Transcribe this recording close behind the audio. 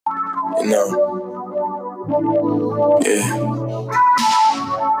You know, yeah.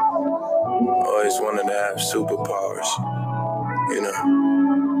 Always wanted to have superpowers, you know.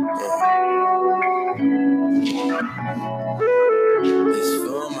 It's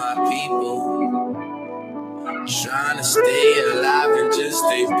for my people, trying to stay alive and just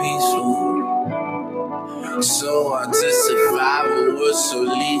stay peaceful. So hard to survive, but we're so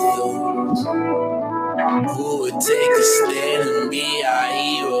lethal. Who would take a stand and be our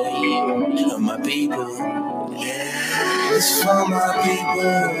hero? For my people, yeah. It's for my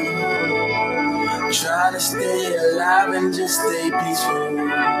people, trying to stay alive and just stay peaceful.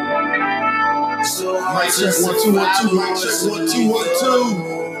 So hard to survive, but we're so lethal.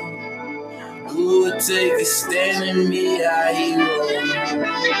 Who would take a stand and be our hero?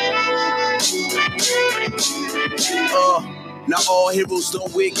 Not all heroes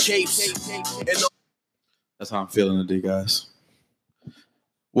don't wear capes. That's how I'm feeling today, guys.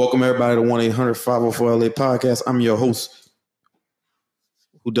 Welcome everybody to 1-800-504-LA podcast. I'm your host,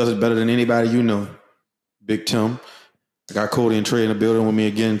 who does it better than anybody you know, Big Tim. I got Cody and Trey in the building with me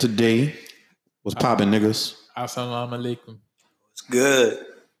again today. What's poppin', niggas? Assalamu alaikum. It's good.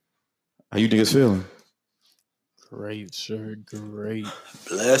 How you niggas feeling? Great, sir. Great.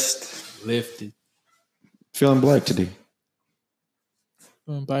 Blessed. Lifted. Feeling black today.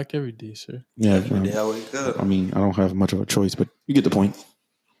 Going back every day, sir. Yeah, Every day I wake up. I mean, I don't have much of a choice, but you get the point.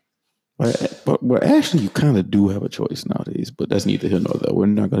 But actually, you kind of do have a choice nowadays, but that's neither here nor there. We're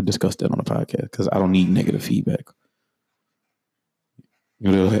not going to discuss that on the podcast because I don't need negative feedback.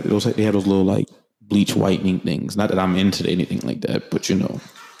 You know, they have those little like bleach whitening things. Not that I'm into anything like that, but you know,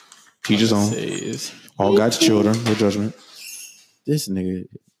 teach his own. All God's children, no judgment. This nigga,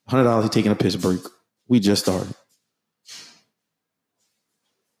 $100 he taking a piss break. We just started.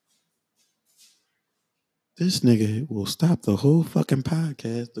 This nigga will stop the whole fucking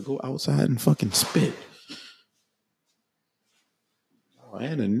podcast to go outside and fucking spit. Oh,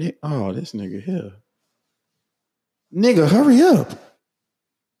 and this nigga here. Nigga, hurry up.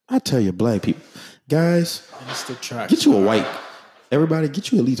 I tell you, black people. Guys, get you a white. Everybody,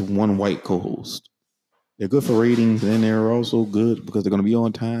 get you at least one white co-host. They're good for ratings, and they're also good because they're going to be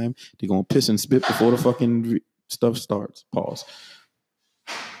on time. They're going to piss and spit before the fucking stuff starts. Pause.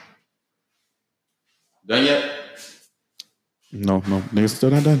 Done yet? No. Niggas still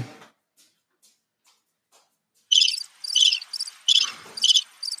not done.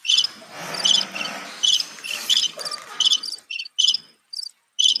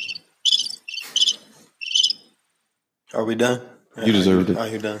 Are we done? You deserved it. Are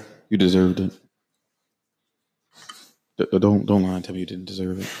you done? You deserved it. Don't lie and tell me you didn't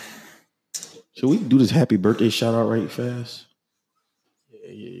deserve it. Should we do this happy birthday shout out right fast?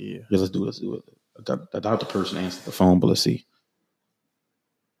 Yeah. Yeah, let's do it. I doubt the person answered the phone, but let's see.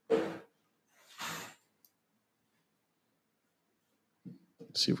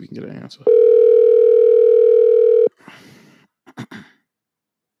 Let's see if we can get an answer. I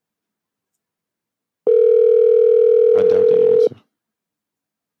doubt they answer.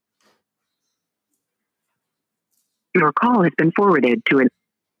 Your call has been forwarded to an...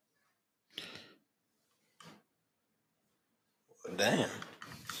 Damn.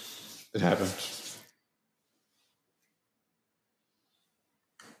 It happens.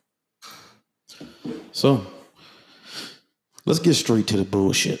 So, let's get straight to the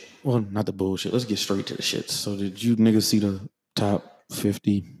bullshit. Well, not the bullshit. Let's get straight to the shit. So, did you niggas see the top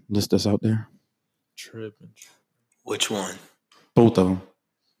 50 list that's out there? Tripping. Which one? Both of them.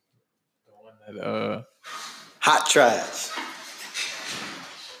 The one that Hot trash.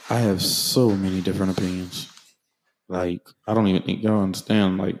 I have so many different opinions. Like, I don't even think y'all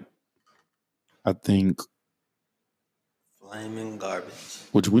understand. Like, I think... Flaming garbage.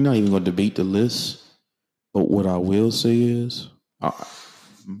 Which we're not even going to debate the list. But what I will say is...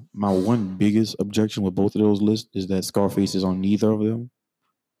 my one biggest objection with both of those lists is that Scarface is on neither of them.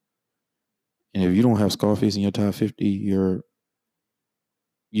 And if you don't have Scarface in your top 50, you're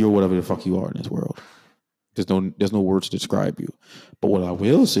whatever the fuck you are in this world. There's no words to describe you. But what I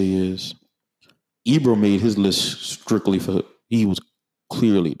will say is, Ebro made his list strictly for he was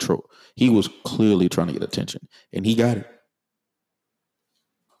clearly trying to get attention, and he got it.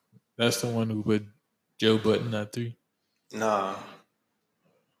 That's the one who put Joe Budden at 3. Nah.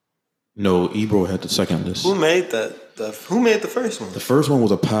 No, Ebro had the second list. Who made that? Who made the first one? The first one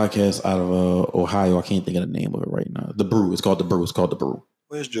was a podcast out of Ohio. I can't think of the name of it right now. The Brew. It's called The Brew.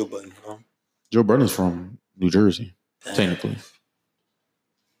 Where's Joe Budden from? Joe Budden is from New Jersey, technically.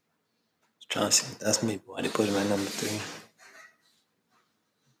 Trying to see. That's me. Why they put him at number 3?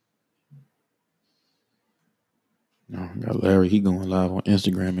 Got Larry. He going live on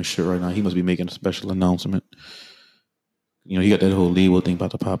Instagram and shit right now. He must be making a special announcement. You know, he got that whole legal thing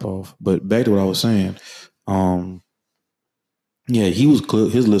about to pop off. But back to what I was saying. Yeah, he was clear.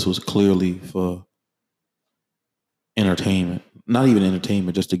 His list was clearly for entertainment. Not even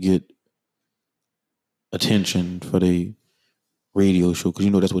entertainment, just to get attention for the radio show, because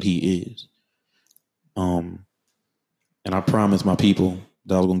you know that's what he is. And I promised my people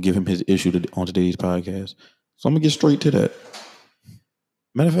that I was going to give him his issue on today's podcast. So I'm going to get straight to that.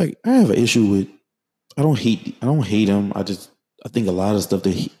 Matter of fact, I have an issue with, I don't hate him. I think a lot of stuff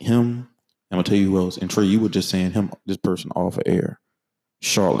that him, I'm going to tell you who else. And Trey, you were just saying this person off of air.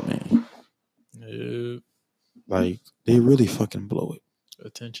 Charlamagne. Yeah. Like, they really fucking blow it.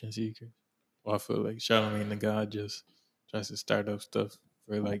 Attention seeker. Well, I feel like Charlamagne the God just tries to start up stuff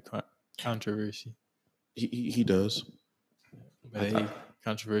for like controversy. He does. But hey,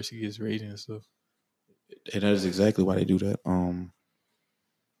 controversy gets ratings and stuff. And that is exactly why they do that.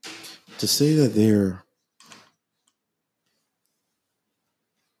 To say that they're,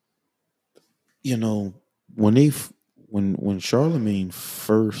 you know, when Charlamagne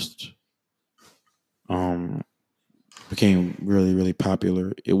first became really, really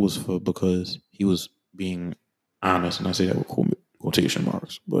popular, it was because he was being honest, and I say that with quotation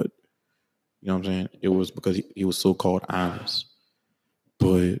marks, but you know what I'm saying? It was because he was so-called honest.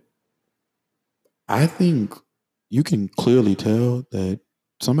 But I think you can clearly tell that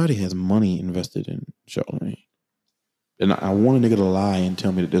somebody has money invested in Charlamagne. And I want a nigga to lie and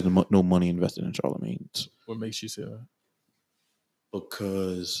tell me that there's no money invested in Charlamagne. What makes you say that?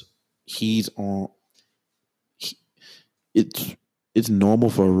 Because it's normal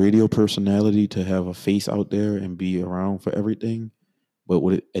for a radio personality to have a face out there and be around for everything.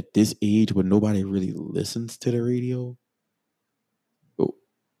 But at this age, when nobody really listens to the radio,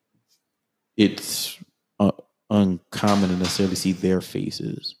 it's uncommon to necessarily see their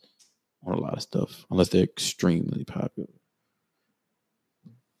faces on a lot of stuff, unless they're extremely popular.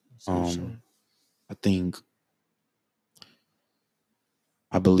 I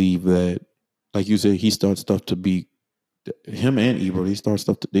believe that, like you said, he starts stuff to be, him and Ebro, they start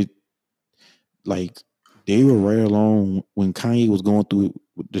stuff they were right along when Kanye was going through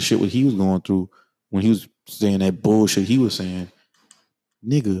the shit what he was going through, when he was saying that bullshit he was saying.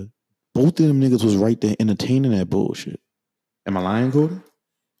 Nigga, both of them niggas was right there entertaining that bullshit. Am I lying, Cody?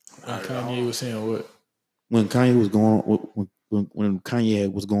 Kanye was saying what? When Kanye was going, when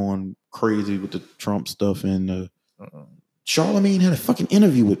Kanye was going crazy with the Trump stuff, and Charlamagne had a fucking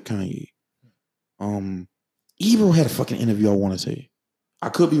interview with Kanye. Ebro had a fucking interview, I want to say. I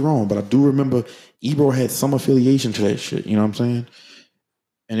could be wrong, but I do remember Ebro had some affiliation to that shit. You know what I'm saying?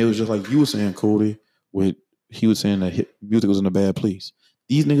 And it was just like you were saying, Cody, he was saying that music was in a bad place.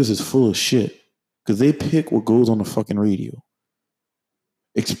 These niggas is full of shit because they pick what goes on the fucking radio.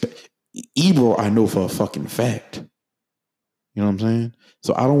 Ebro, I know for a fucking fact. You know what I'm saying?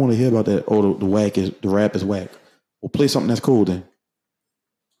 So I don't want to hear about that. Oh, the rap is whack. Well, play something that's cool then,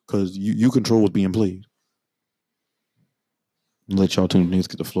 because you control what's being played. Let y'all two niggas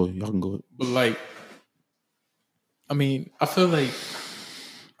get the floor. Y'all can go. But like, I mean, I feel like,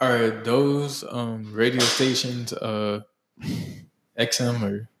 are those radio stations XM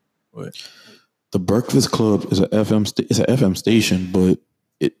or what? The Breakfast Club is it's an FM station, but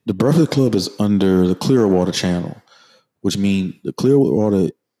the Breakfast Club is under the Clearwater channel, which means the Clearwater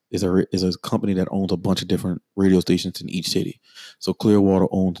is a company that owns a bunch of different radio stations in each city. So Clearwater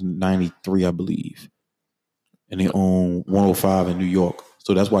owns 93, I believe. And they own 105 in New York.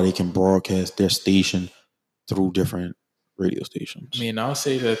 So that's why they can broadcast their station through different radio stations. I mean, I'll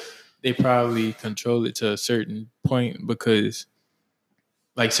say that they probably control it to a certain point, because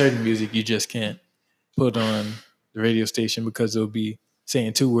like certain music you just can't put on the radio station because it'll be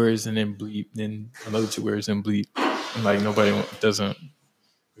saying 2 words and then bleep, then another 2 words and bleep. And like nobody doesn't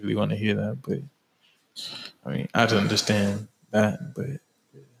really want to hear that. But I mean, I don't understand that, but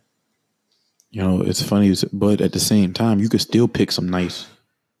you know, it's funny, but at the same time, you could still pick some nice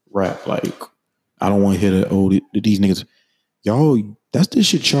rap. Like, I don't want to hear that, these niggas, y'all, that's the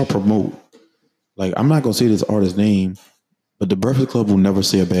shit y'all promote. Like, I'm not going to say this artist's name, but the Breakfast Club will never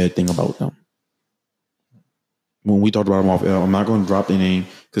say a bad thing about them. When we talked about them off air, I'm not going to drop their name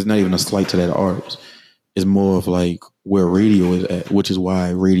because it's not even a slight to that artist. It's more of like where radio is at, which is why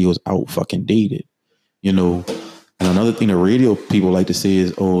radio is out fucking dated. You know, and another thing that radio people like to say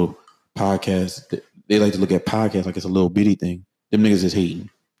is, oh, podcasts, they like to look at podcasts like it's a little bitty thing. Them niggas is hating.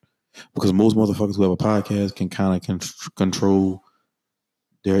 Because most motherfuckers who have a podcast can kind of control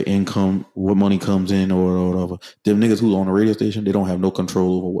their income, what money comes in or whatever. Them niggas who's on a radio station, they don't have no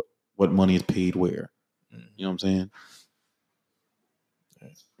control over what money is paid where. You know what I'm saying?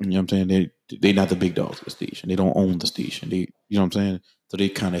 You know what I'm saying? They not the big dogs of the station. They don't own the station. You know what I'm saying? So they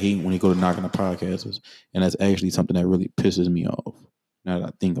kind of hate when they go to knocking the podcasters. And that's actually something that really pisses me off now that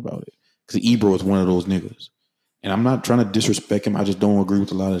I think about it. Because Ebro is one of those niggas. And I'm not trying to disrespect him. I just don't agree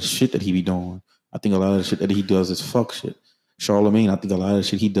with a lot of the shit that he be doing. I think a lot of the shit that he does is fuck shit. Charlemagne, I think a lot of the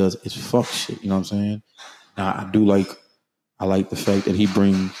shit he does is fuck shit. You know what I'm saying? Now, I like the fact that he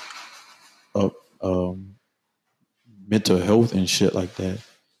brings up mental health and shit like that.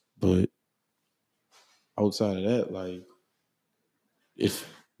 But outside of that, like, if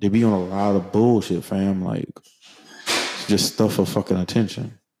they be on a lot of bullshit, fam, like, it's just stuff for fucking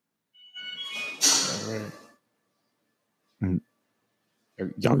attention. All right. And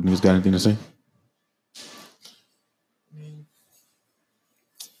y'all niggas got anything to say?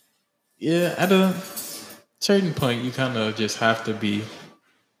 Yeah, at a certain point, you kind of just have to be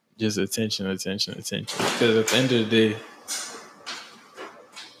just attention. Because at the end of the day,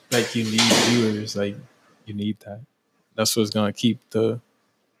 like, you need viewers. Like, you need that. That's what's going to keep the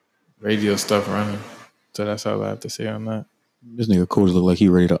radio stuff running. So that's all I have to say on that. This nigga Coach look like he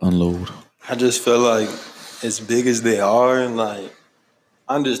ready to unload. I just feel like as big as they are, and like,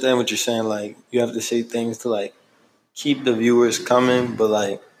 I understand what you're saying. Like, you have to say things to like keep the viewers coming, but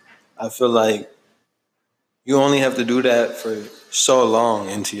like, I feel like you only have to do that for so long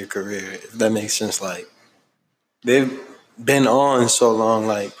into your career, if that makes sense. Like, they've been on so long,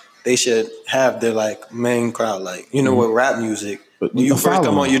 like, they should have their like main crowd. Like, you know, with rap music, But when you a first come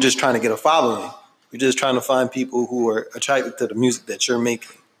following. on, you're just trying to get a following. You're just trying to find people who are attracted to the music that you're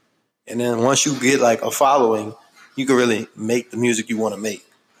making. And then once you get like a following, you can really make the music you want to make.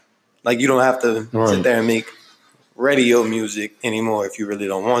 Like, you don't have to sit there and make radio music anymore if you really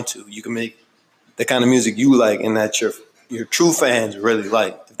don't want to. You can make the kind of music you like and that your true fans really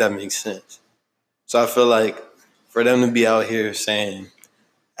like, if that makes sense. So I feel like for them to be out here saying,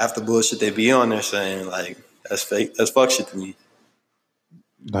 after bullshit they be on there saying, like, that's fake, that's fuck shit to me.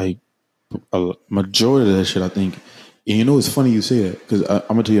 Like, a majority of that shit, I think. And you know, it's funny you say that, because I'm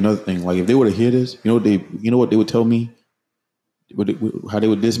gonna tell you another thing. Like, if they were to hear this, you know what they would tell me, how they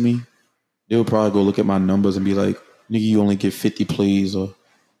would diss me. They would probably go look at my numbers and be like, "Nigga, you only get 50 plays." Or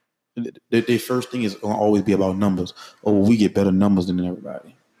their first thing is gonna always be about numbers. Oh, we get better numbers than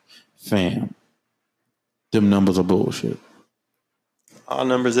everybody. Fam, them numbers are bullshit. All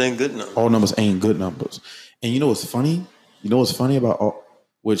numbers ain't good enough. All numbers ain't good numbers. And you know what's funny? You know what's funny about all,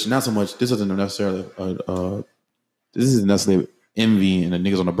 which not so much. This isn't necessarily envy and the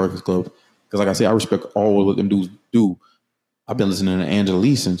niggas on the Breakfast Club, because like I say, I respect all what them dudes do. I've been listening to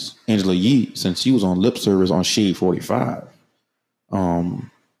Angela Yee since she was on Lip Service on Shade 45. A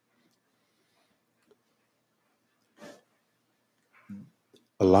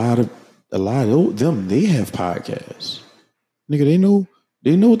lot of them, they have podcasts. Nigga,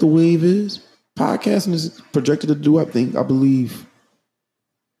 they know what the wave is. Podcasting is projected to do, I believe,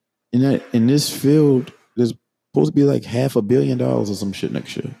 in this field, there's supposed to be like $500 million or some shit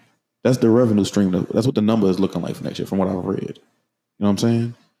next year. That's the revenue stream. That's what the number is looking like for next year, from what I've read. You know what I'm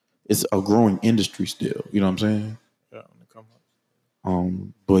saying? It's a growing industry still. You know what I'm saying? Yeah,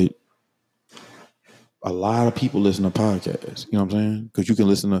 but a lot of people listen to podcasts. You know what I'm saying? Because you can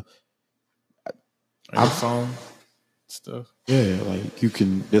listen to your phone stuff. Yeah, like you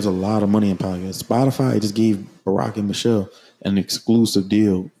can. There's a lot of money in podcasts. Spotify just gave Barack and Michelle an exclusive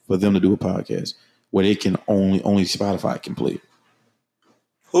deal for them to do a podcast where they can only Spotify can play it.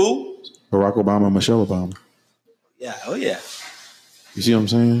 Who? Barack Obama and Michelle Obama. Yeah, oh yeah. You see what I'm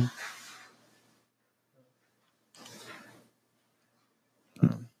saying?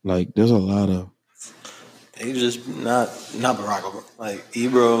 Like, there's a lot of. They just not Barack Obama. Like,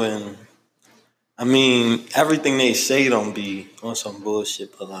 Ebro and, I mean, everything they say don't be on some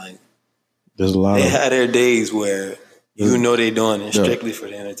bullshit, but like, there's a lot. They had their days where you know they doing it strictly for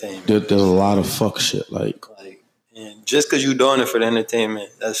the entertainment. There's a lot of fuck shit, like, and just because you doing it for the entertainment,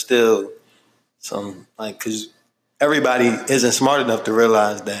 that's still some, like, because everybody isn't smart enough to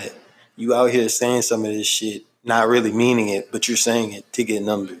realize that you out here saying some of this shit, not really meaning it, but you're saying it to get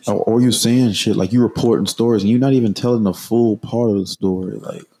numbers. Or you saying shit like you reporting stories and you're not even telling the full part of the story.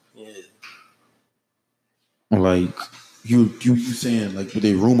 Like, like you saying like with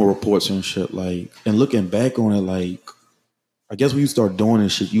the rumor reports and shit. Like, and looking back on it, like, I guess when you start doing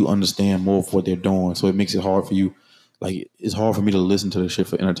this shit, you understand more of what they're doing. So it makes it hard for you. Like, it's hard for me to listen to this shit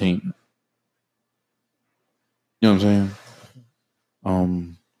for entertainment. You know what I'm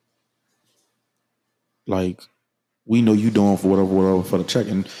saying? Like, we know you doing for whatever for the check,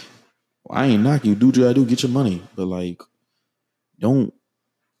 and I ain't knock you. Do what you gotta do, get your money. But like, don't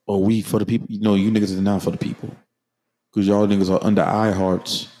or we for the people. You know, you niggas is not for the people. Because y'all niggas are under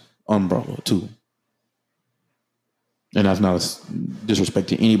iHeart's umbrella, too. And that's not a disrespect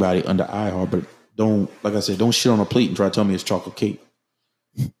to anybody under iHeart, but don't, like I said, don't shit on a plate and try to tell me it's chocolate cake.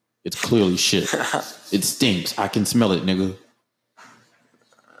 It's clearly shit. It stinks. I can smell it, nigga.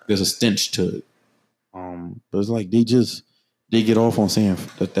 There's a stench to it. But it's like they get off on saying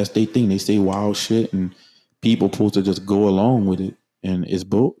that's their thing. They say wild shit and people supposed to just go along with it. And it's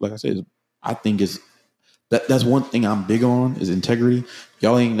bull. Like I said, I think it's that's one thing I'm big on is integrity.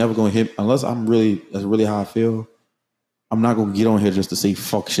 Y'all ain't never gonna hit unless that's really how I feel. I'm not gonna get on here just to say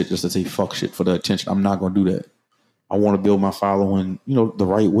fuck shit, just to say fuck shit for the attention. I'm not gonna do that. I want to build my following, the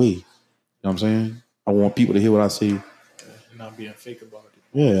right way. You know what I'm saying? I want people to hear what I say. Not being fake about it.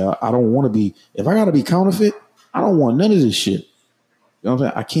 Yeah, I don't want to be. If I gotta be counterfeit, I don't want none of this shit. You know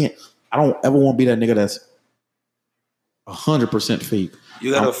what I'm saying? I don't ever want to be that nigga that's 100% fake.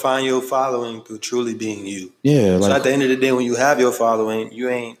 You gotta find your following through truly being you. Yeah. So at the end of the day, when you have your following, you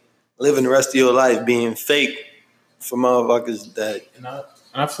ain't living the rest of your life being fake for motherfuckers that. And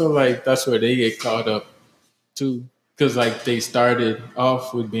I feel like that's where they get caught up too, because like they started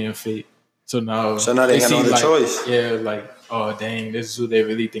off with being fake, so now they got no other choice. Yeah, like oh dang, this is who they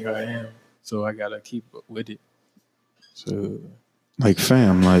really think I am, so I gotta keep up with it. So like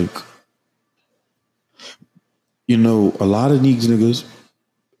fam, like a lot of these niggas.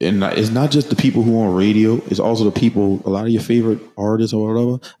 And it's not just the people who on radio. It's also the people, a lot of your favorite artists or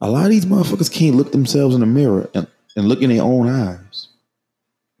whatever. A lot of these motherfuckers can't look themselves in the mirror and look in their own eyes.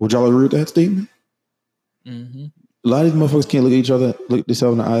 Would y'all agree with that statement? Mm-hmm. A lot of these motherfuckers can't look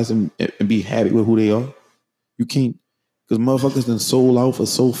themselves in the eyes and be happy with who they are. You can't, because motherfuckers been sold out for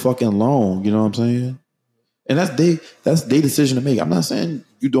so fucking long. You know what I'm saying? And that's their decision to make. I'm not saying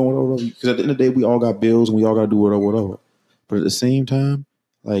you don't whatever, because at the end of the day, we all got bills and we all got to do whatever. But at the same time,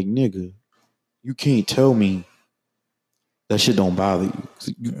 like, nigga, you can't tell me that shit don't bother you.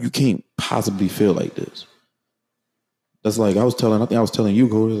 You can't possibly feel like this. That's like, I think I was telling you,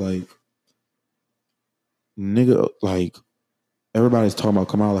 Cody, like, nigga, like, everybody's talking about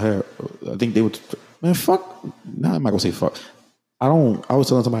Kamala Harris. I think they would, man, fuck. Nah, I'm not gonna say fuck. I was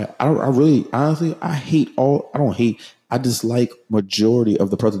telling somebody, I really, honestly, I dislike majority of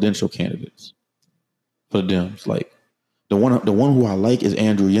the presidential candidates for the Dems. Like, the one who I like is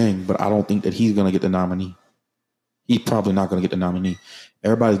Andrew Yang, but I don't think that he's gonna get the nominee. He's probably not gonna get the nominee.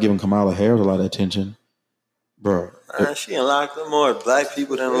 Everybody's giving Kamala Harris a lot of attention, bro. She unlocked more black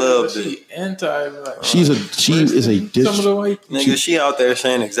people than a little bit. She anti-black. She is a some of the white nigga. She out there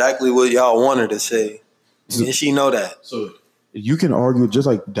saying exactly what y'all want her to say, and she know that. So you can argue just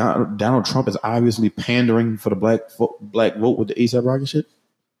like Donald Trump is obviously pandering for the black vote with the ASAP Rocky shit.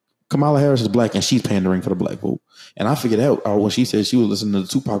 Kamala Harris is black and she's pandering for the black vote. And I figured out when she said she was listening to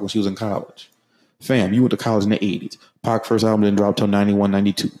Tupac when she was in college. Fam, you went to college in the 80s. Pac first album didn't drop till 91,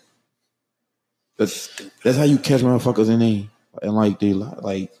 92. That's how you catch motherfuckers in there. And like they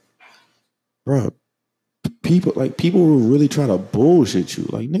like, bro, people will really try to bullshit you.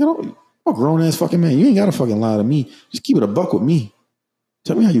 Like, nigga, I'm a grown ass fucking man. You ain't gotta fucking lie to me. Just keep it a buck with me.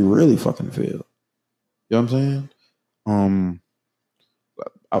 Tell me how you really fucking feel. You know what I'm saying?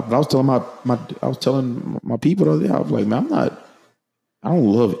 I was telling my people the other day, I was like, man, I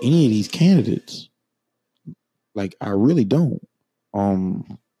don't love any of these candidates. Like, I really don't.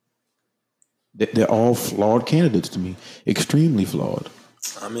 They're all flawed candidates to me. Extremely flawed.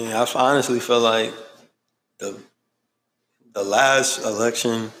 I mean, I honestly feel like the last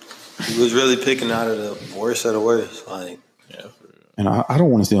election, he was really picking out of the worst of the worst. Like, yeah. And I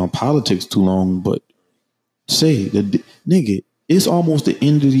don't want to stay on politics too long, but say that, nigga, it's almost the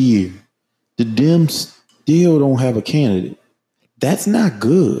end of the year. The Dems still don't have a candidate. That's not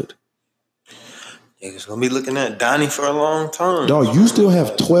good. Niggas gonna be looking at Donnie for a long time. Dog, you still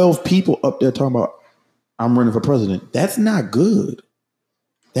have 12 people up there talking about I'm running for president. That's not good.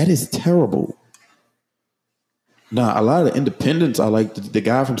 That is terrible. Now, a lot of the independents, I like the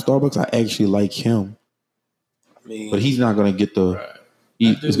guy from Starbucks. I actually like him. I mean, but he's not gonna get the. Right.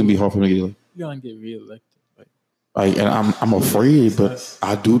 It's gonna be hard for him to get. You're gonna get reelected. And I'm afraid, but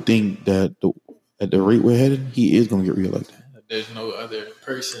I do think that at the rate we're headed, he is gonna get reelected. There's no other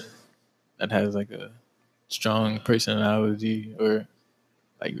person that has like a strong personality or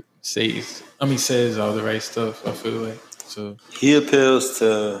like says all the right stuff. I feel like so he appeals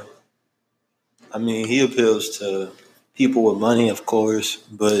to people with money, of course,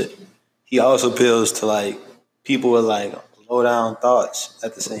 but he also appeals to like people with like low down thoughts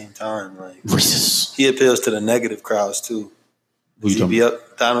at the same time. Like racist. He appeals to the negative crowds too. He be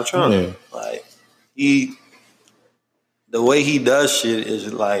up Donald Trump. Yeah. Like he The way he does shit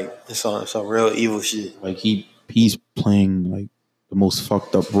is like it's on some real evil shit. Like he's playing like the most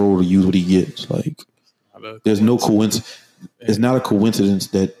fucked up role to use what he gets. Like there's no coincidence. It's not a coincidence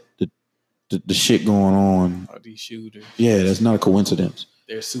that the shit going on. All these shooters. Yeah, that's not a coincidence.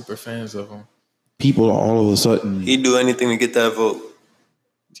 They're super fans of him. People are all of a sudden. He'd do anything to get that vote.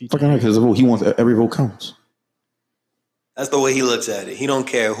 Fucking because he wants every vote counts. That's the way he looks at it. He don't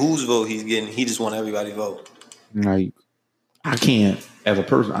care whose vote he's getting. He just want everybody vote. Like I can't, as a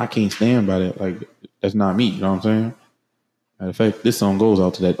person, I can't stand by that. Like that's not me. You know what I'm saying? Matter of fact, this song goes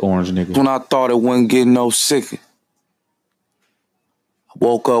out to that orange nigga. When I thought it wouldn't get no sicker. I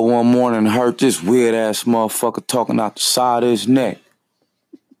woke up one morning and heard this weird ass motherfucker talking out the side of his neck.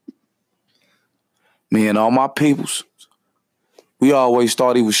 Me and all my peoples, we always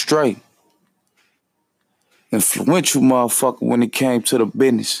thought he was straight. Influential motherfucker when it came to the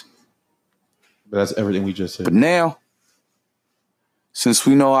business. But that's everything we just said. But now, since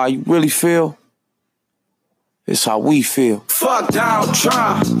we know how you really feel, it's how we feel. Fuck Donald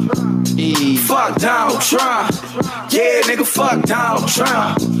Trump. Fuck Donald Trump. Yeah, nigga, fuck Donald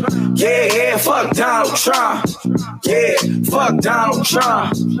Trump. Yeah, fuck Donald Trump. Yeah, fuck Donald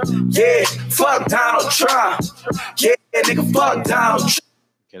Trump. Yeah, fuck Donald Trump. Yeah, nigga, fuck Donald Trump.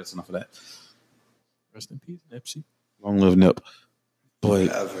 Okay, that's enough of that. Rest in peace, Nipsey. Long live Nip. But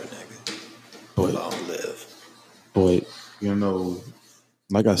Ever, nigga. But Long live. But you know,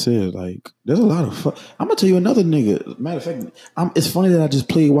 like I said, like there's a lot of. I'm gonna tell you another nigga. Matter of fact, it's funny that I just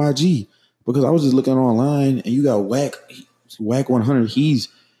played YG because I was just looking online and you got Whack 100. He's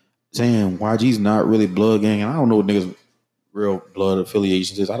saying YG's not really blood gang, and I don't know what niggas' real blood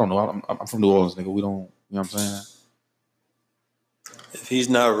affiliations is. I don't know. I'm from New Orleans, nigga. We don't. You know what I'm saying? If he's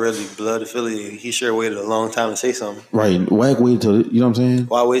not really blood affiliated, he sure waited a long time to say something. Right. Whack waited till, you know what I'm saying?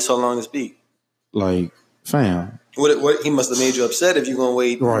 Why wait so long to speak? Like, fam. What he must have made you upset if you're gonna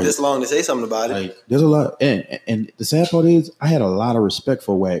wait this long to say something about it. Like, there's a lot, and the sad part is, I had a lot of respect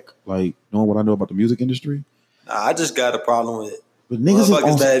for Whack. Like, knowing what I know about the music industry. Nah, I just got a problem with it. But niggas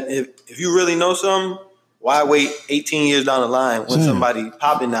motherfuckers that if you really know something, why wait 18 years down the line when somebody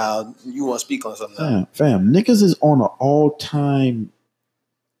popping now you want to speak on something? Fam, niggas is on an all-time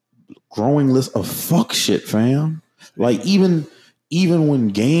growing list of fuck shit, fam. Like even when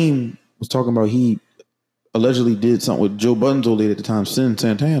Game was talking about he allegedly did something with Joe Budden's old lady at the time, Sin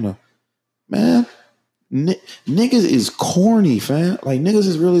Santana. Man, niggas is corny, fam. Like niggas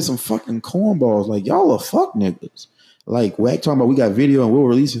is really some fucking cornballs. Like y'all are fuck niggas. Like Whack talking about we got video and we'll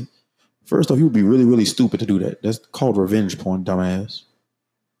release it. First off, you would be really, really stupid to do that. That's called revenge porn, dumbass.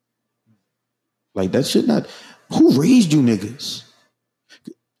 Like that shit not. Who raised you niggas?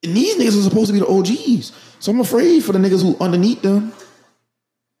 And these niggas are supposed to be the OGs. So I'm afraid for the niggas who underneath them.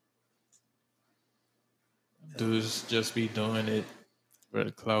 Dudes just be doing it for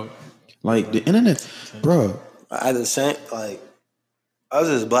the clout. Like the internet, bro. At the same, like us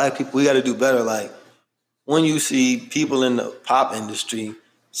as black people, we got to do better. Like when you see people in the pop industry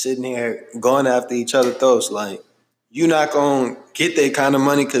sitting here going after each other's throats, like you're not gonna get that kind of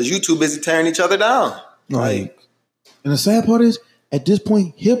money because you too busy tearing each other down. Like, and the sad part is, at this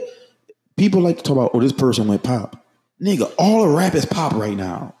point, people like to talk about, oh, this person went pop. Nigga, all the rap is pop right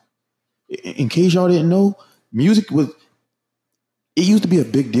now. In case y'all didn't know, it used to be a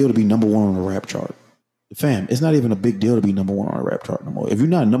big deal to be number one on the rap chart. Fam, it's not even a big deal to be number one on a rap chart no more. If you're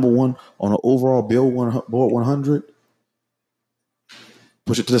not number one on an overall Billboard 100,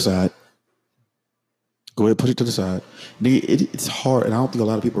 push it to the side. Go ahead, push it to the side. Nigga, it's hard, and I don't think a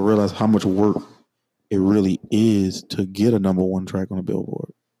lot of people realize how much work it really is to get a number one track on a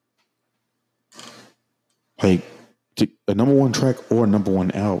Billboard. Like, a number one track or a number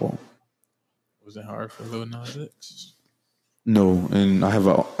one album. Was it hard for Lil Nas X? No, and I have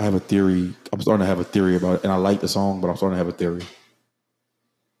a theory. I'm starting to have a theory about it, and I like the song, but I'm starting to have a theory.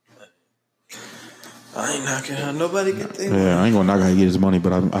 I ain't knocking out nobody get their money. I ain't gonna knock how he get his money,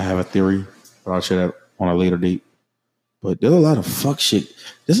 but I have a theory, but I'll share that on a later date. But there's a lot of fuck shit.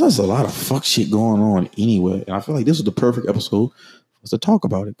 There's a lot of fuck shit going on anyway, and I feel like this was the perfect episode for us to talk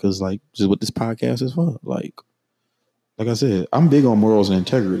about it because, like, just what this podcast is for. Like I said, I'm big on morals and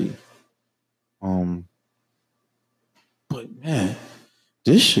integrity. But man,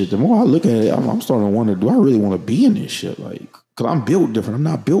 this shit. The more I look at it, I'm starting to wonder: do I really want to be in this shit? Like, because I'm built different. I'm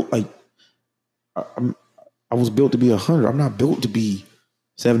not built like I was built to be 100. I'm not built to be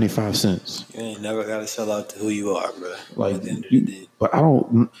 75 cents. You ain't never got to sell out to who you are, bro. Like, at the end of the day. But I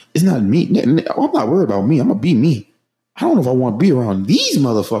don't. It's not me. I'm not worried about me. I'm gonna be me. I don't know if I want to be around these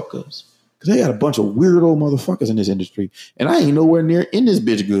motherfuckers because they got a bunch of weirdo motherfuckers in this industry, and I ain't nowhere near in this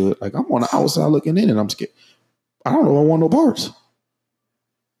bitch good. Like I'm on the outside looking in, and I'm scared. I don't know. I want no parts.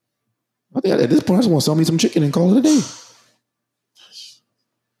 I think at this point, I just want to sell me some chicken and call it a day.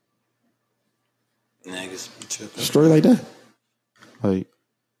 Niggas be tripping. Straight like that. Like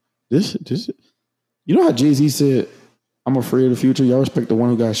this. You know how Jay-Z said, "I'm afraid of the future. Y'all respect the one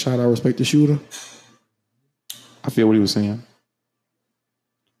who got shot. I respect the shooter." I feel what he was saying.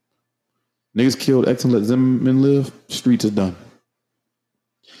 Niggas killed X and let Zimmerman live. Streets is done.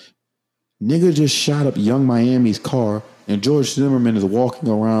 Nigga just shot up Young Miami's car, and George Zimmerman is walking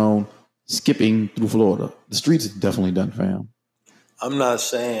around skipping through Florida. The streets is definitely done, fam. I'm not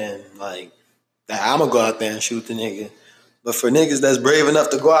saying like that I'm gonna go out there and shoot the nigga. But for niggas that's brave enough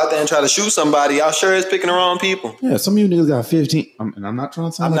to go out there and try to shoot somebody, y'all sure is picking the wrong people. Yeah, some of you niggas got 15. And I'm not trying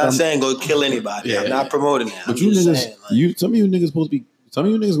to sound I'm not saying go kill anybody. Yeah, I'm not promoting that. But I'm you just niggas, saying, like, some of you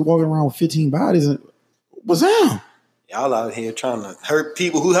niggas walking around with 15 bodies. And what's that? y'all out here trying to hurt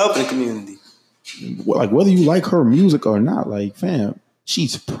people who help in the community. Like, whether you like her music or not, like, fam,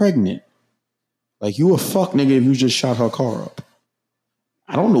 she's pregnant. Like, you a fuck nigga if you just shot her car up.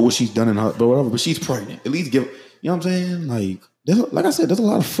 I don't know what she's done in her, but whatever, but she's pregnant. At least give, you know what I'm saying? Like I said, there's a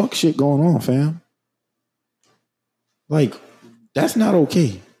lot of fuck shit going on, fam. Like, that's not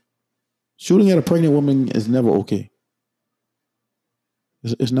okay. Shooting at a pregnant woman is never okay.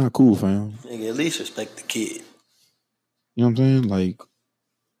 It's not cool, fam. Nigga, at least respect the kid. You know what I'm saying? Like,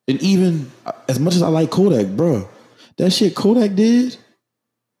 and even as much as I like Kodak, bro, that shit Kodak did,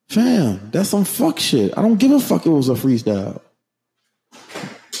 fam, that's some fuck shit. I don't give a fuck if it was a freestyle.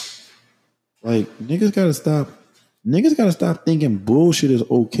 Like, niggas gotta stop thinking bullshit is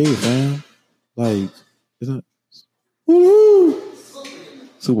okay, fam. Like, it's not. Woo!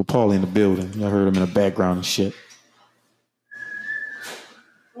 Super Paul in the building. Y'all heard him in the background and shit.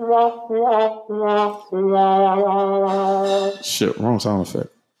 Shit, wrong sound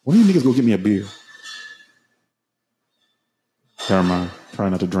effect. When you niggas go get me a beer? Never mind. Try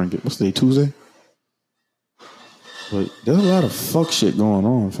not to drink it. What's today, Tuesday? But there's a lot of fuck shit going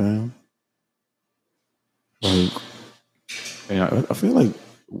on, fam. Like, and I feel like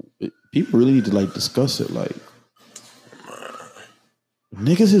people really need to like discuss it. Like,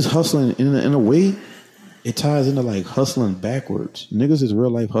 niggas is hustling in a way. It ties into like hustling backwards. Niggas is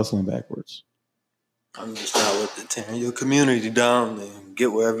real life hustling backwards. I'm just not with the tearing your community down and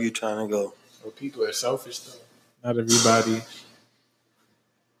get wherever you're trying to go. Well, people are selfish though. Not everybody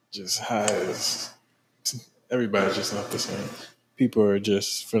just has. Everybody's just not the same. People are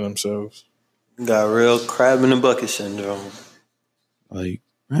just for themselves. Got real crab in the bucket syndrome. Like,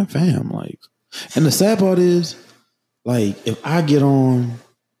 man, fam, like, and the sad part is, like, if I get on,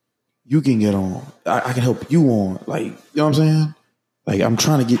 you can get on. I can help you on. Like, you know what I'm saying? Like, I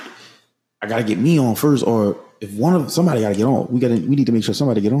gotta get me on first, or if somebody gotta get on, we need to make sure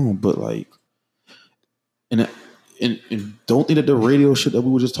somebody get on. But like, and don't think that the radio shit that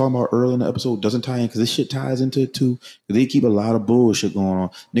we were just talking about earlier in the episode doesn't tie in, because this shit ties into it too. Because they keep a lot of bullshit going on.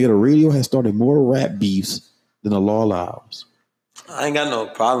 Nigga, the radio has started more rap beefs than the law allows. I ain't got no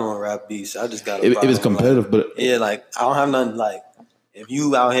problem with rap beefs. I just got a If problem. it's competitive, like, but yeah, like I don't have nothing like. If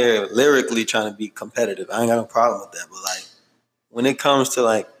you out here lyrically trying to be competitive, I ain't got no problem with that. But like, when it comes to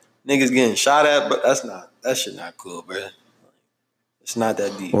like niggas getting shot at, but that shit not cool, bro. It's not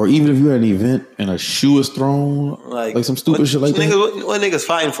that deep. Or even if you're at an event and a shoe is thrown, like some stupid shit like that. What niggas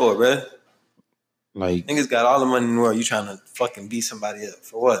fighting for, bro? Like, niggas got all the money in the world. You trying to fucking beat somebody up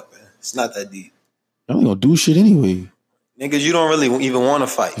for what, bro? It's not that deep. I ain't gonna do shit anyway. Niggas, you don't really even want to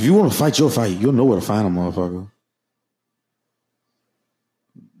fight. If you want to fight, you'll fight. You'll know where to find a motherfucker.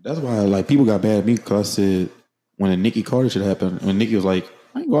 That's why, like, people got mad at me because I said when the Nicki Carter shit happened, when Nicki was like,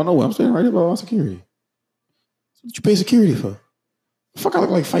 I ain't going nowhere. I'm staying right here by my security. What you pay security for? Fuck, I look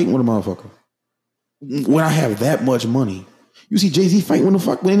like fighting with a motherfucker. When I have that much money. You see Jay-Z fighting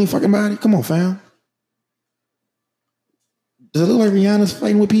with any fucking body? Come on, fam. Does it look like Rihanna's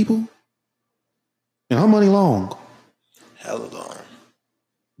fighting with people? And her money long. Hella long.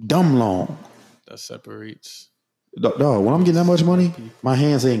 Dumb long. That separates. Dog, when I'm getting that much money, my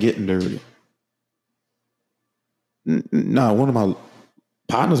hands ain't getting dirty. Nah, one of my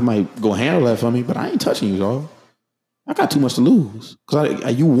partners might go handle that for me, but I ain't touching you, dog. I got too much to lose.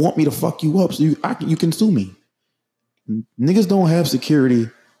 Because you want me to fuck you up so you can sue me. Niggas don't have security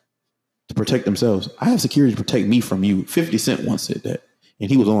to protect themselves. I have security to protect me from you. 50 Cent once said that.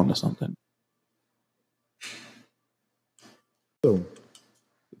 And he was on to something. So,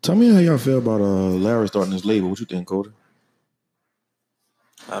 tell me how y'all feel about Larry starting his label. What you think, Cody?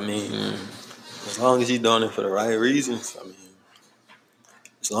 I mean, as long as he's doing it for the right reasons, I mean,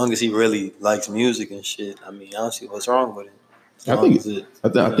 as long as he really likes music and shit, I mean, I don't see what's wrong with it. I think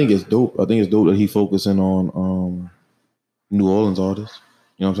it's dope. I think it's dope that he focusing on New Orleans artists.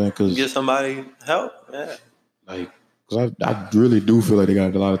 You know what I'm saying? Because get somebody help. Yeah. like, because I really do feel like they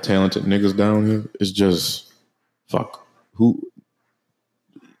got a lot of talented niggas down here. It's just fuck who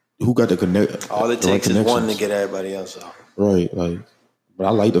got the connect. All it takes is one to get everybody else out. Right, like, but I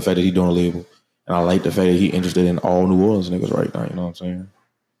like the fact that he doing a label, and I like the fact that he interested in all New Orleans niggas right now. You know what I'm saying?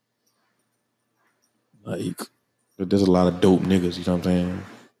 Like, but there's a lot of dope niggas. You know what I'm saying?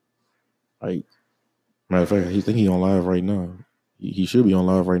 Like, matter of fact, he think he on live right now. He should be on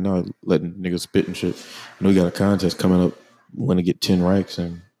live right now, letting niggas spit and shit. I know he got a contest coming up. Want to get 10 racks,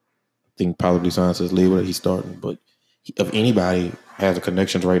 and I think probably signs his label that he's starting. But if anybody has the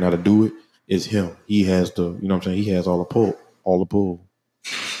connections right now to do it, it's him. He has the, you know what I'm saying? He has all the pull.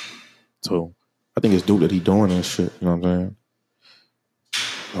 So I think it's dope that he doing that shit. You know what I'm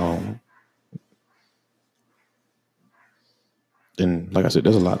saying? And like I said,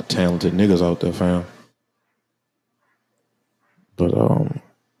 there's a lot of talented niggas out there, fam. But I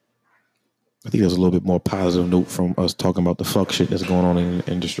think there's a little bit more positive note from us talking about the fuck shit that's going on in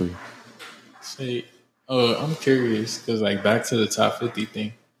the industry. Say, I'm curious because like back to the top 50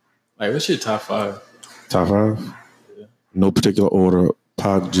 thing. Like, what's your top 5? Top 5? Yeah. No particular order.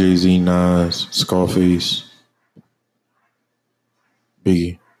 Pac, Jay-Z, Nas, Scarface,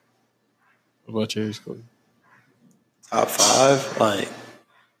 Biggie. What about yours, Cody? Top 5, like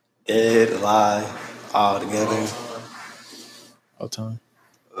Dead, Alive, all together. All time.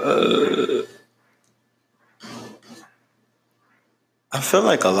 I feel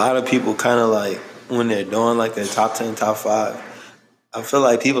like a lot of people kind of like when they're doing like their top 10, top 5. I feel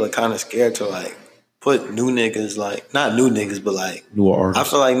like people are kind of scared to like put new niggas, like not new niggas, but like newer artists. I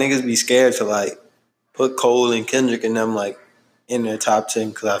feel like niggas be scared to like put Cole and Kendrick and them like in their top 10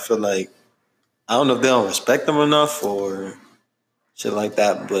 because I feel like I don't know if they don't respect them enough or shit like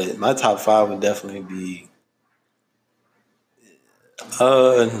that. But my top 5 would definitely be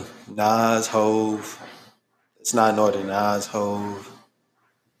Nas, Hove. It's not Northern Nas, Hove.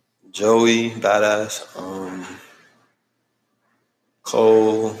 Joey, Badass.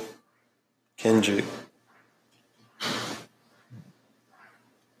 Cole, Kendrick.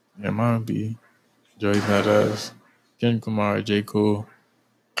 Yeah, mine would be Joey Badass, Kendrick Lamar, J. Cole.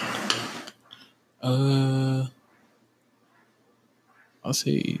 I'll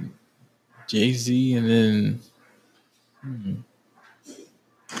say Jay-Z and then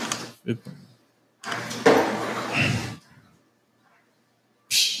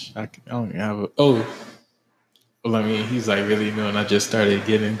I don't even have a well, I mean, he's like really new and I just started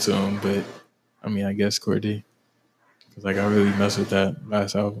getting into him, but I mean, I guess Corday, because like I really messed with that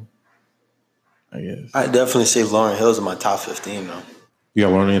last album, I guess. I definitely say Lauryn Hill's in my top 15 though. You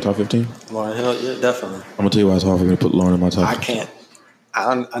got Lauryn in your top 15? Lauryn Hill, yeah, definitely. I'm gonna tell you why it's hard for me to put Lauryn in my top 15. I can't.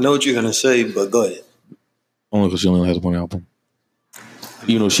 I know what you're gonna say, but go ahead. Only because she only has one album.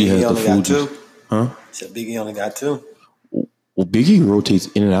 Even though she has the Fugees. Huh? Said Biggie only got 2. Well, Biggie rotates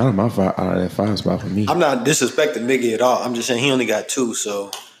in and out of that 5 spot for me. I'm not disrespecting Biggie at all. I'm just saying he only got 2,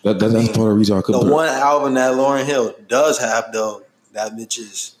 so that's part of the reason I couldn't. The one album that Lauryn Hill does have, though, that bitch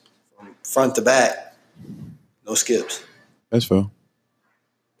is from front to back, no skips. That's fair.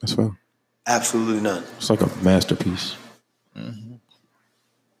 Absolutely none. It's like a masterpiece. Mm-hmm.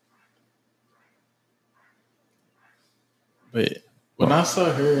 But when I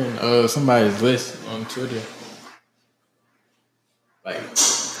saw her in somebody's list on Twitter, like,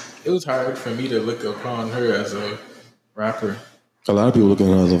 it was hard for me to look upon her as a rapper. A lot of people look at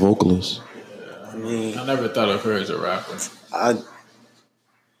her as a vocalist. Yeah, I mean, I never thought of her as a rapper.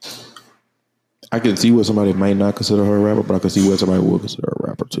 I can see where somebody might not consider her a rapper, but I can see where somebody would consider her a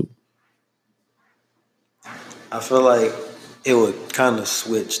rapper too. I feel like it would kind of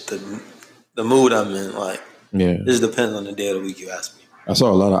switch the mood I'm in. Like, yeah, this depends on the day of the week. You ask me. I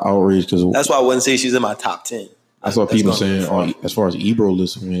saw a lot of outrage because that's why I wouldn't say she's in my top 10. I saw people saying, as far as Ebro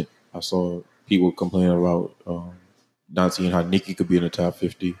list went, I saw people complaining about not seeing how Nicki could be in the top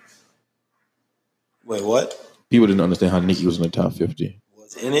 50. Wait, what? People didn't understand how Nicki was in the top 50.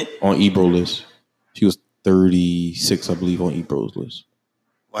 Was in it? On Ebro list. She was 36, I believe, on Ebro's list.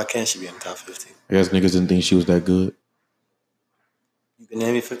 Why can't she be in the top 50? I guess niggas didn't think she was that good. You can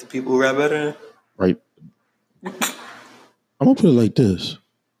name me 50 people who rap better than her? Right. I'm going to put it like this.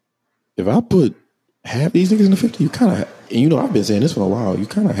 If I put half these niggas in the 50, you kind of, and you know I've been saying this for a while, you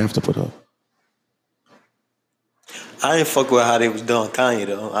kind of have to put her. I ain't fuck with how they was doing Kanye,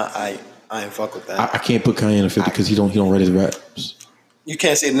 though. I ain't fuck with that. I can't put Kanye in the 50 because he don't write his raps. You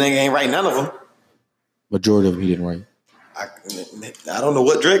can't say the nigga ain't write none of them. Majority of them he didn't write. I don't know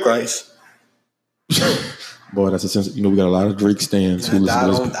what Drake writes. Boy, that's a sense. You know, we got a lot of Drake stands who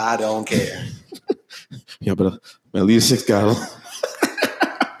listen to this. I don't care. Yeah, but at least 6 guys.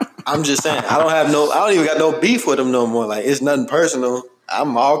 I'm just saying, I don't even got no beef with him no more. Like, it's nothing personal.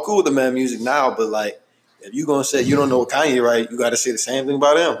 I'm all cool with the man music now, but like, if you gonna say you don't know what Kanye right, you got to say the same thing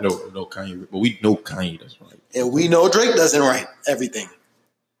about him. No Kanye, but we know Kanye doesn't right, and we know Drake doesn't write everything.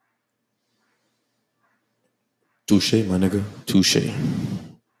 Touche, my nigga, touche.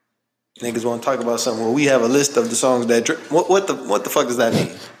 Niggas want to talk about something. Well, we have a list of the songs that Drake. What the fuck does that mean?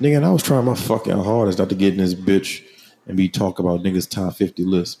 Nigga, and I was trying my fucking hardest not to get in this bitch and be talk about niggas' top 50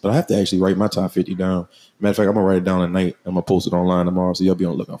 list, but I have to actually write my top 50 down. Matter of fact, I'm gonna write it down tonight. I'm gonna post it online tomorrow, so y'all be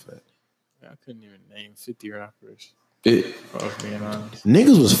on the lookout for that. I couldn't even name 50 rappers. Being honest.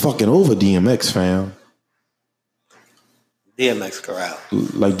 Niggas was fucking over DMX, fam. DMX corral.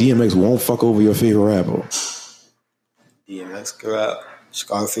 Like DMX won't fuck over your favorite rapper. DMX corral.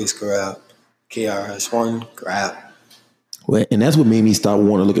 Scarface corral. KRS-One corral. Well, and that's what made me stop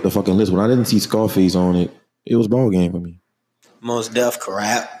wanting to look at the fucking list. When I didn't see Scarface on it, it was ball game for me. Most Def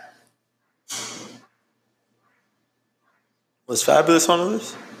corral. Was Fabulous on the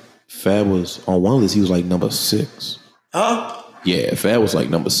list? Fab was on one list. He was like number 6. Huh? Yeah, Fab was like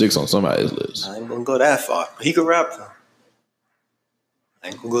number 6 on somebody's list. I ain't gonna go that far. He could rap though. I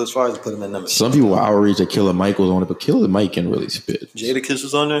ain't gonna go as far as to put him in number 6. Some people were outraged that Killer Mike was on it, but Killer Mike can really spit. Jadakiss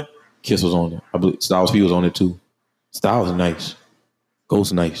was on there? Kiss was on there. I believe Styles P was on it too. Styles nice.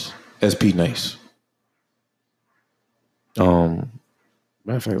 Ghost nice. SP nice. Matter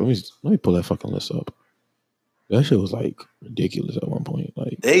of fact, let me pull that fucking list up. That shit was like ridiculous at one point.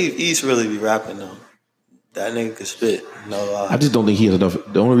 Like Dave East really be rapping though. That nigga could spit. No lie. I just don't think he has enough.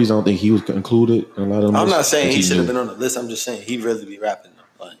 The only reason I don't think he was included in a lot of them. I'm not saying he should have been on the list. I'm just saying he really be rapping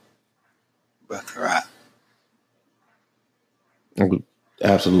though. Like, bruh can rap.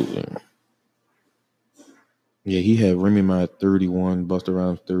 Absolutely. Yeah, he had Remy Ma 31, Busta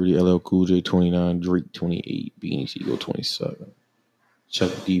Rhymes 30, LL Cool J 29, Drake 28, Beanie Sigel 27,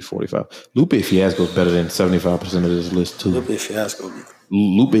 Chuck D 45. Lupe Fiasco's better than 75% of this list too. Lupe Fiasco.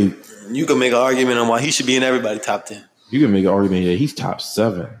 Lupe, you can make an argument on why he should be in everybody's top 10. you can make an argument that he's top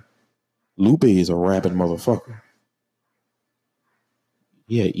 7. Lupe is a rapping motherfucker.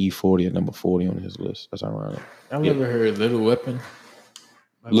 He had E40 at number 40 on his list. That's ironic. I've never heard Little Weapon.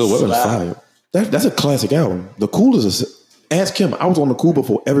 Lil Weapon's fire. That's a classic album. The Cool is ask him. I was on the Cool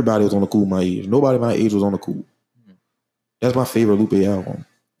before everybody was on the Cool my age. Nobody my age was on the Cool. That's my favorite Lupe album.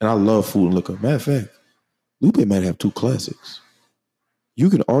 And I love Food and Liquor. Matter of fact, Lupe might have 2 classics. You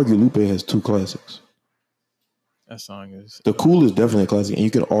can argue Lupe has 2 classics. That song is... The Cool is definitely a classic. And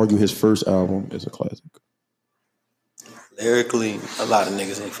you can argue his first album is a classic. Lyrically, a lot of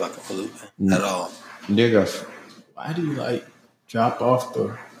niggas ain't fucking with Lupe at all. Nigga, Why do you like drop off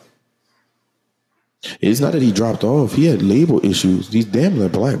though? it's not that he dropped off. He had label issues. He's damn near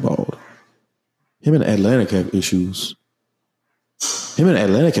blackballed. Him and Atlantic have issues. Him and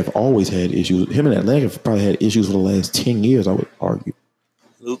Atlantic have always had issues. Him and Atlantic have probably had issues for the last 10 years, I would argue.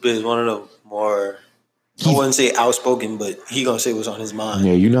 Lupe is one of the more, I wouldn't say outspoken, but he gonna say what's on his mind.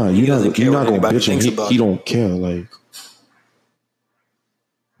 Yeah, you're not gonna bitch him. He it. don't care.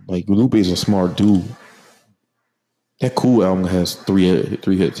 Like Lupe is a smart dude. That Cool album has 3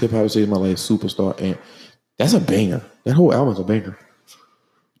 hits. Hip Hop Saved My Life, Superstar, and that's a banger. That whole album's a banger.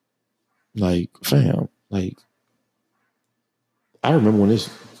 Like, fam, like I remember when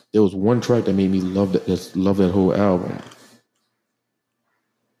there was one track that made me love that whole album.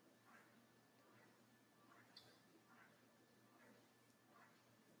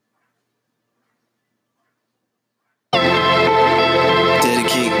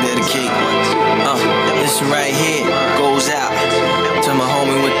 This right here goes out to my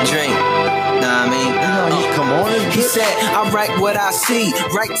homie with the drink. Nah, I mean, come on. He said, I write what I see.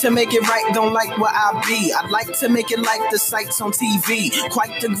 Right to make it right, don't like what I be. I like to make it like the sights on TV.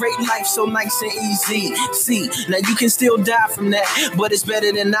 Quite the great life, so nice and easy. See, now you can still die from that, but it's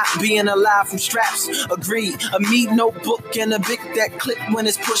better than not being alive from straps. Agreed. A meat notebook and a big that clip when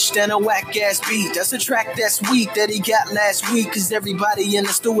it's pushed and a whack ass beat. That's a track that's weak that he got last week, cause everybody in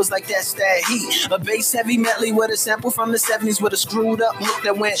the stew was like that's that heat. A bass heavy medley with a sample from the 70s with a screwed up look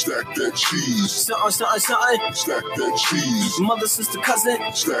that went stack that cheese. Something. Stack that cheese. Mother, sister, cousin.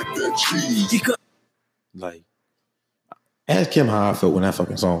 Stack that cheese. Like, ask him how I felt when that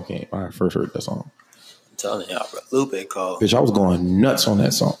fucking song came. When I first heard that song. I'm telling y'all, bro. Lupe called. Bitch, I was going nuts on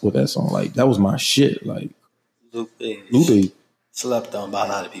that song with that song. Like, that was my shit. Like, Lupe slept on by a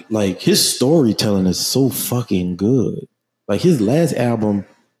lot of people. Like, his storytelling is so fucking good. Like, his last album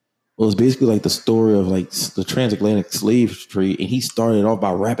Well, it's basically like the story of like the transatlantic slave trade, and he started off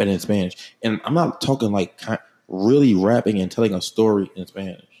by rapping in Spanish. And I'm not talking like really rapping and telling a story in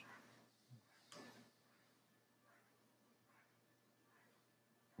Spanish.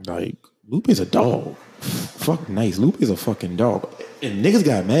 Like, Lupe's a dog. Fuck nice. Lupe's a fucking dog. And niggas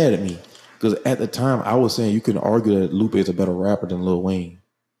got mad at me because at the time I was saying you couldn't argue that Lupe is a better rapper than Lil Wayne.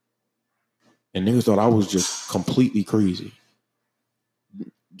 And niggas thought I was just completely crazy.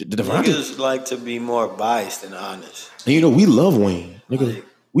 Niggas like to be more biased than honest. And you know, we love Wayne. Nigga, Like,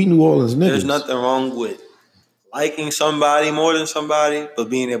 we New Orleans niggas. there's nothing wrong with liking somebody more than somebody, but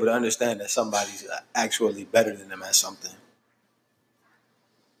being able to understand that somebody's actually better than them at something.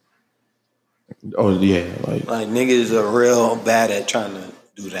 Oh, yeah. Like niggas are real bad at trying to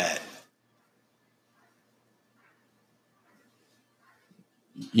do that.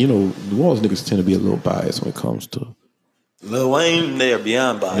 You know, New Orleans niggas tend to be a little biased when it comes to Lil Wayne, they are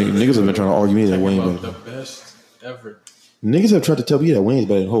beyond biased. niggas have been trying to argue me that Wayne About better. the best ever. Niggas have tried to tell me that Wayne's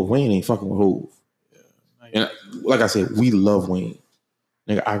better than Hov. Wayne ain't fucking with Hov. And like I said, we love Wayne.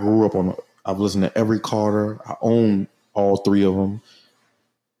 Nigga, I grew up on. I've listened to every Carter. I own all three of them.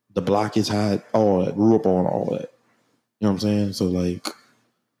 The Block is Hot. All that. Grew up on all that. You know what I'm saying? So like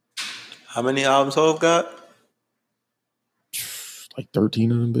How many albums Hov got?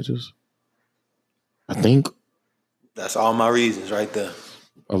 13 of them bitches. I think That's all my reasons right there.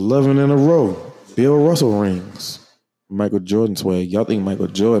 11 in a row. Bill Russell rings. Michael Jordan swag. Y'all think Michael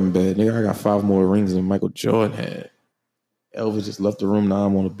Jordan bad? Nigga, I got 5 more rings than Michael Jordan had. Elvis just left the room. Now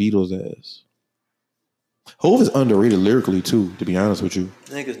I'm on the Beatles' ass. Hov is underrated lyrically too, to be honest with you.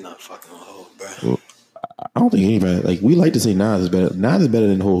 Niggas not fucking with Hov, bro. Well, I don't think anybody, like, we like to say Nas is better. Nas is better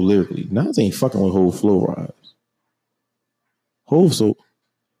than Hov lyrically. Nas ain't fucking with Hov flow rise. Hov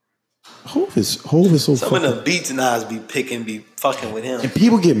is so Some fucking. of the beats Nas be picking be fucking with him. And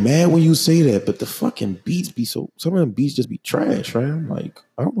people get mad when you say that, but the fucking beats be so. Some of them beats just be trash, fam. Like,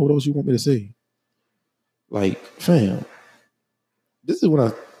 I don't know what else you want me to say. Like, fam, this is when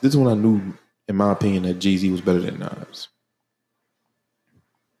I knew, in my opinion, that Jay-Z was better than Nas.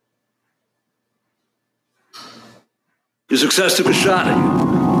 Your success took a shot at you.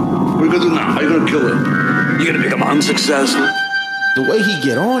 What are you gonna do now? How are you gonna kill it? You gonna become unsuccessful? The way he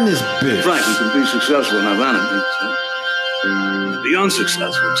get on this bitch. Frank, you can be successful and have enemies. Huh? Be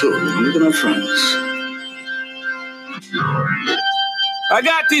unsuccessful too. Look at our friends. I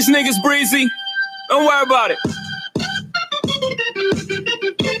got these niggas, Breezy. Don't worry about it.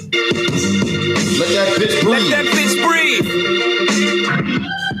 Let that bitch breathe. Let that bitch breathe.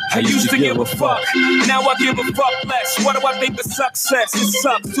 I used to give a fuck. Now I give a fuck less. What do I think of success? It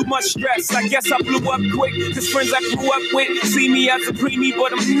sucks. Too much stress. I guess I blew up quick. Cause friends I grew up with see me as a preemie,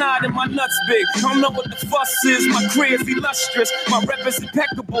 but I'm not and my nuts big. I don't know what the fuss is. My career is illustrious. My rep is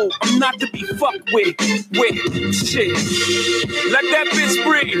impeccable. I'm not to be fucked with. Shit. Let that bitch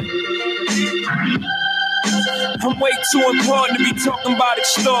breathe. I'm way too important to be talking about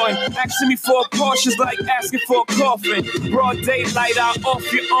extorting. Asking me for a Porsche's like asking for a coffin. Broad daylight, I'll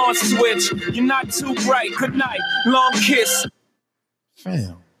off your on switch. You're not too bright. Good night. Long kiss.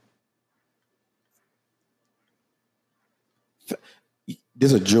 Fam.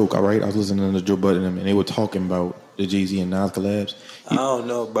 There's a joke, all right? I was listening to Joe Budden and they were talking about the Jay-Z and Nas collabs. I don't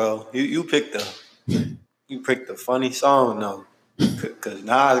know, bro. You picked a funny song though, cause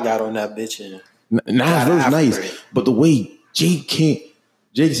Nas got on that bitch and Nas verse nice, but the way Jay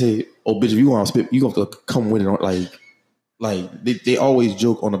said, "Oh bitch, if you want to spit, you gonna have to come with it." Like they always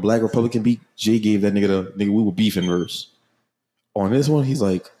joke on the Black Republican beat. Jay gave that nigga we were beefing verse. On this one, he's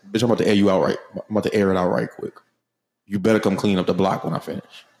like, "Bitch, I'm about to air you out right. I'm about to air it out right quick. You better come clean up the block when I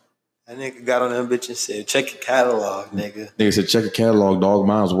finish." that nigga got on that bitch and said, "Check your catalog, nigga." Nigga said, "Check your catalog, dog.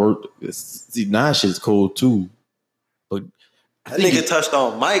 Mine's worth." See, Nas shit's cold too, but That nigga touched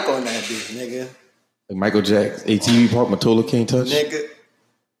on Mike on that bitch, nigga. like Michael Jackson, ATV Park, Matola can't touch. Nigga,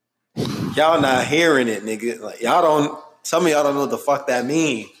 y'all not hearing it, nigga. Like y'all don't. Some of y'all don't know what the fuck that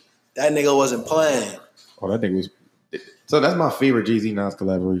mean. That nigga wasn't playing. Oh, that nigga was. So that's my favorite Jay-Z Nas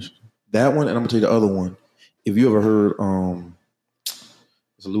collaboration. That one, and I'm gonna tell you the other one. If you ever heard,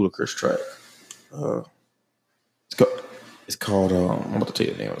 it's a Ludacris track. It's called. I'm about to tell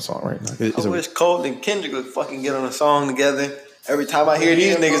you the name of the song right now. I wish Cole and Kendrick would fucking get on a song together. Every time I hear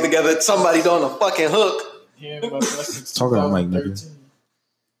these niggas together, somebody doing a fucking hook. Talking about Mike, nigga.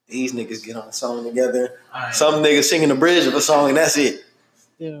 These niggas get on a song together. Some niggas singing the bridge of a song, and that's it.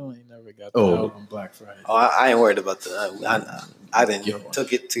 Still ain't never got the album Black Friday. Oh, I ain't worried about that. I didn't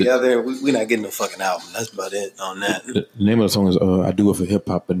took it together. We not getting the fucking album. That's about it on that. The name of the song is "I Do It for Hip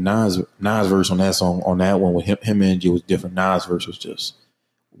Hop," but Nas verse on that song on that one with him and Jay was different. Nas verse was just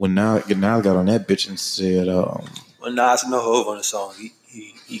when Nas got on that bitch and said, when Nas no Hov on the song,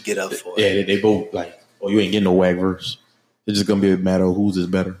 he get up for it. Yeah, they both like, oh, you ain't getting no wag verse. It's just gonna be a matter of whose is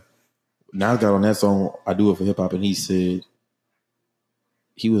better. Nas got on that song, I Do It For Hip Hop, and he said,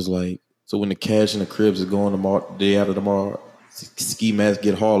 he was like, so when the Cash and the Cribs is going tomorrow, the day after tomorrow, Ski Mask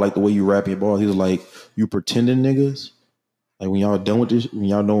get hard like the way you rap your bars. He was like, you pretending niggas, like when y'all done with this, when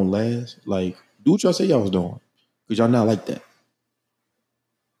y'all don't last, like do what y'all say y'all was doing, cause y'all not like that.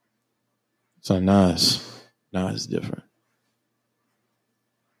 So Nas is different.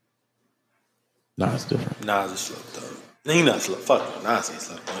 Nas different. Nas is slept though. He not slept. Fuck Nas ain't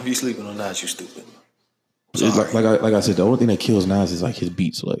slept though. If you sleeping on Nas, you stupid. It's like I said, the only thing that kills Nas is like his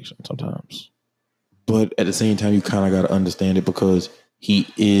beat selection sometimes. But at the same time, you kind of got to understand it because he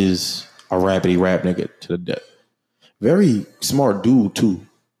is a rapidy rap nigga to the death. Very smart dude too.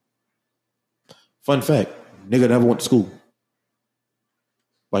 Fun fact, nigga never went to school.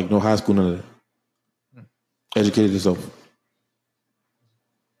 Like no high school, none of that. Educated himself.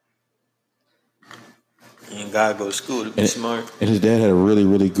 You ain't gotta go to school to be smart. And his dad had a really,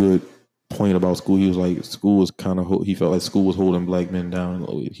 really good point about school. He was like, school was kind of, he felt like school was holding black men down.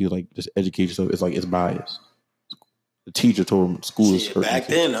 He was like, just educate yourself. It's like, it's biased. The teacher told him school is hurting. Back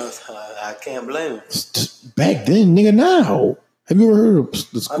then, I can't blame him. Back then, nigga, now. Have you ever heard of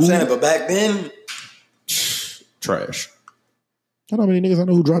the school? I'm saying, but back then, trash. I know how many niggas I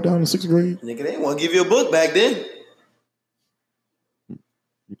know who dropped down in 6th grade. Nigga, they didn't want to give you a book back then.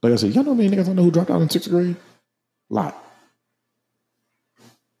 Like I said, y'all know how many niggas I know who dropped out in 6th grade? A lot.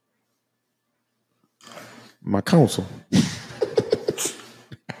 My counsel.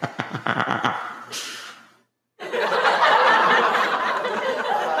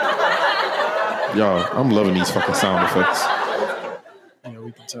 Y'all, I'm loving these fucking sound effects. Yeah,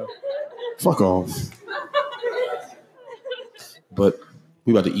 we can tell. Fuck off. But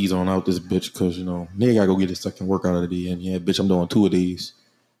we about to ease on out this bitch because, you know, nigga gotta go get his second workout of the day. And yeah, bitch, I'm doing 2 of these.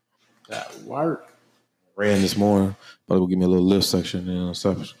 That work. Ran this morning. About to go give me a little lift section in a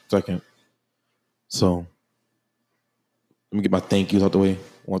second. So, let me get my thank yous out the way. I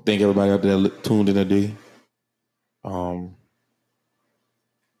want to thank everybody out there that tuned in today.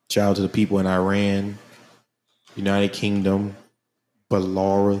 Shout out to the people in Iran, United Kingdom,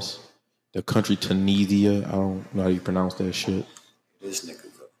 Belarus, the country Tunisia. I don't know how you pronounce that shit. This nigga.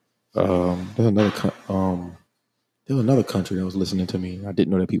 There was another country that was listening to me. I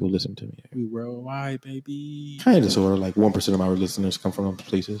didn't know that people listened to me. We worldwide, baby. Kind of, sort of. Like 1% of my listeners come from those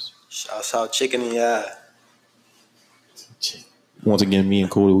places. Shouts out Chicken in your eye. Once again, me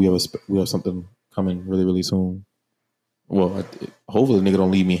and Cody, we have something coming really, really soon. Well, hopefully, the nigga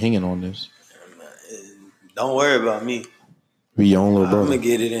don't leave me hanging on this. Don't worry about me. Be your own little brother. I'm gonna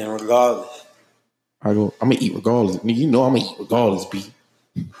get it in regardless. I'm gonna eat regardless. You know I'm gonna eat regardless, B.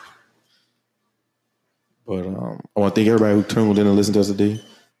 But I want to thank everybody who tuned in and listened to us today.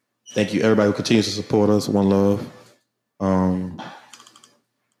 Thank you, everybody who continues to support us. One love. What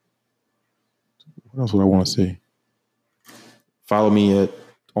else would I want to say? Follow me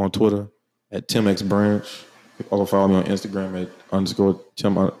on Twitter at TimXBranch. Also follow me on Instagram at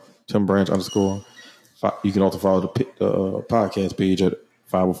Tim Branch _. You can also follow the podcast page at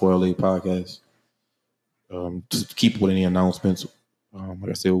 504 LA Podcast. Just to keep with any announcements.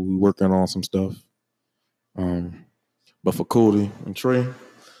 Like I said, we're working on some stuff. But for Cody and Trey,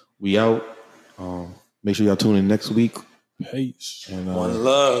 we out. Make sure y'all tune in next week. Peace. And one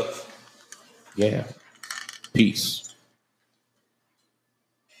love. Yeah. Peace.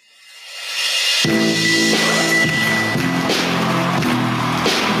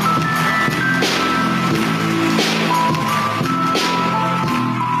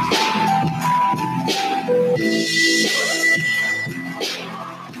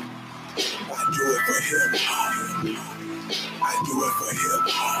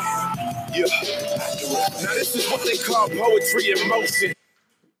 Yeah. Now this is what they call poetry in motion.